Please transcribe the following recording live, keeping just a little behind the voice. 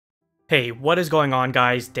Hey, what is going on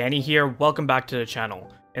guys? Danny here, welcome back to the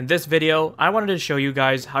channel. In this video, I wanted to show you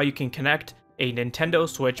guys how you can connect a Nintendo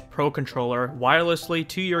Switch Pro controller wirelessly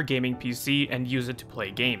to your gaming PC and use it to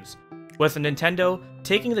play games. With Nintendo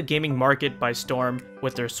taking the gaming market by storm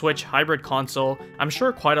with their Switch hybrid console, I'm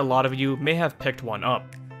sure quite a lot of you may have picked one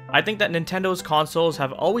up. I think that Nintendo's consoles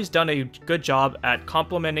have always done a good job at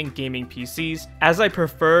complementing gaming PCs, as I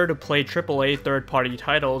prefer to play AAA third-party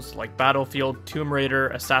titles like Battlefield, Tomb Raider,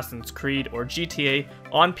 Assassin's Creed, or GTA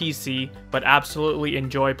on PC, but absolutely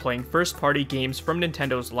enjoy playing first-party games from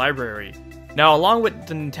Nintendo's library. Now, along with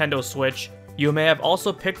the Nintendo Switch, you may have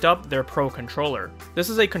also picked up their Pro controller. This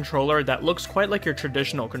is a controller that looks quite like your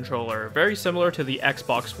traditional controller, very similar to the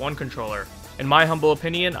Xbox One controller. In my humble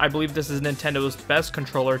opinion, I believe this is Nintendo's best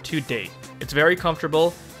controller to date. It's very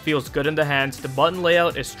comfortable, feels good in the hands, the button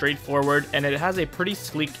layout is straightforward, and it has a pretty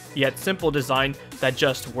sleek yet simple design that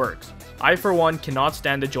just works. I for one cannot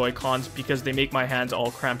stand the Joy-Cons because they make my hands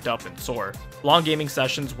all cramped up and sore. Long gaming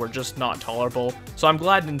sessions were just not tolerable, so I'm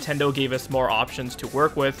glad Nintendo gave us more options to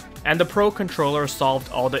work with, and the Pro controller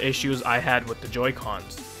solved all the issues I had with the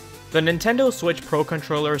Joy-Cons. The Nintendo Switch Pro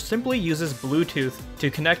controller simply uses Bluetooth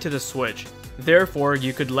to connect to the Switch. Therefore,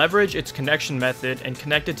 you could leverage its connection method and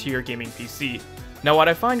connect it to your gaming PC. Now, what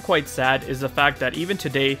I find quite sad is the fact that even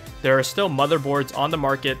today, there are still motherboards on the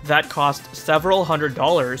market that cost several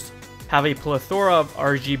 $100s, have a plethora of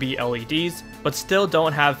RGB LEDs, but still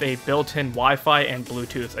don't have a built-in Wi-Fi and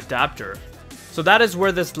Bluetooth adapter. So that is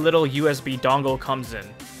where this little USB dongle comes in.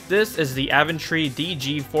 This is the Avantree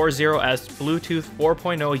DG40S Bluetooth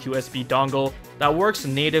 4.0 USB dongle that works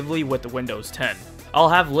natively with Windows 10. I'll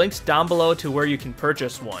have links down below to where you can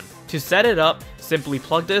purchase one. To set it up, simply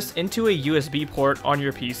plug this into a USB port on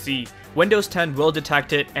your PC. Windows 10 will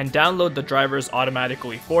detect it and download the drivers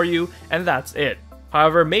automatically for you, and that's it.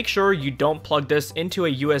 However, make sure you don't plug this into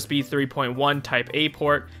a USB 3.1 Type A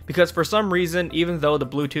port, because for some reason, even though the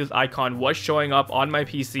Bluetooth icon was showing up on my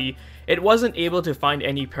PC, it wasn't able to find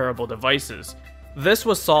any pairable devices. This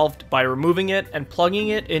was solved by removing it and plugging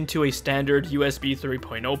it into a standard USB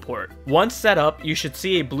 3.0 port. Once set up, you should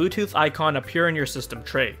see a Bluetooth icon appear in your system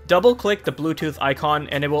tray. Double-click the Bluetooth icon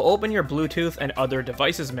and it will open your Bluetooth and other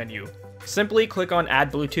devices menu. Simply click on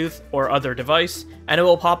Add Bluetooth or Other Device and it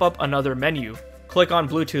will pop up another menu. Click on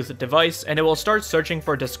Bluetooth device and it will start searching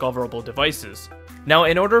for discoverable devices. Now,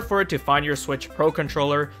 in order for it to find your Switch Pro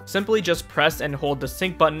controller, simply just press and hold the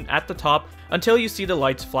sync button at the top until you see the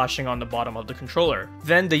lights flashing on the bottom of the controller.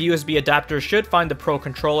 Then the USB adapter should find the Pro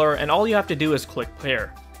controller and all you have to do is click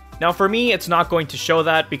pair. Now for me, it's not going to show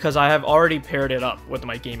that because I have already paired it up with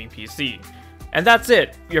my gaming PC. And that's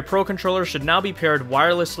it, your Pro controller should now be paired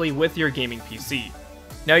wirelessly with your gaming PC.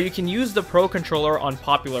 Now you can use the Pro controller on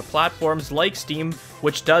popular platforms like Steam,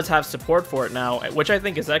 which does have support for it now, which I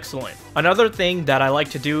think is excellent. Another thing that I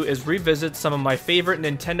like to do is revisit some of my favorite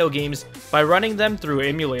Nintendo games by running them through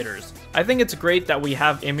emulators. I think it's great that we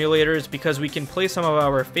have emulators because we can play some of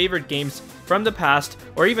our favorite games from the past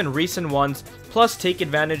or even recent ones, plus take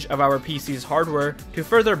advantage of our PC's hardware to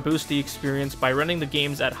further boost the experience by running the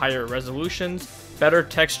games at higher resolutions, better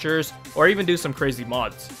textures, or even do some crazy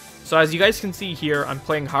mods. So as you guys can see here, I'm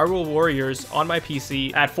playing Hyrule Warriors on my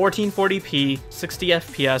PC at 1440p, 60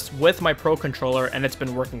 FPS with my Pro controller, and it's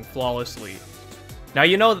been working flawlessly. Now,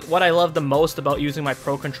 you know what I love the most about using my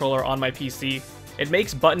Pro controller on my PC? It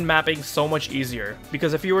makes button mapping so much easier,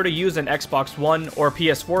 because if you were to use an Xbox One or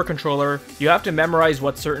PS4 controller, you have to memorize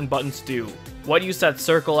what certain buttons do, what you set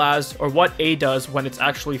circle as, or what A does when it's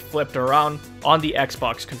actually flipped around on the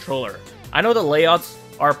Xbox controller. I know the layouts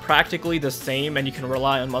are practically the same and you can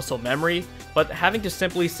rely on muscle memory, but having to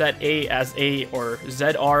simply set A as A or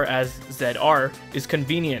ZR as ZR is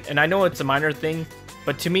convenient, and I know it's a minor thing,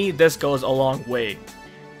 but to me this goes a long way.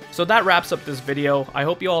 So that wraps up this video. I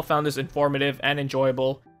hope you all found this informative and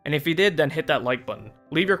enjoyable, and if you did, then hit that like button.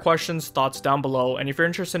 Leave your questions, thoughts down below, and if you're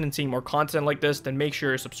interested in seeing more content like this, then make sure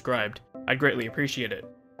you're subscribed. I'd greatly appreciate it.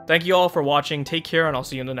 Thank you all for watching, take care, and I'll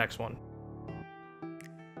see you in the next one.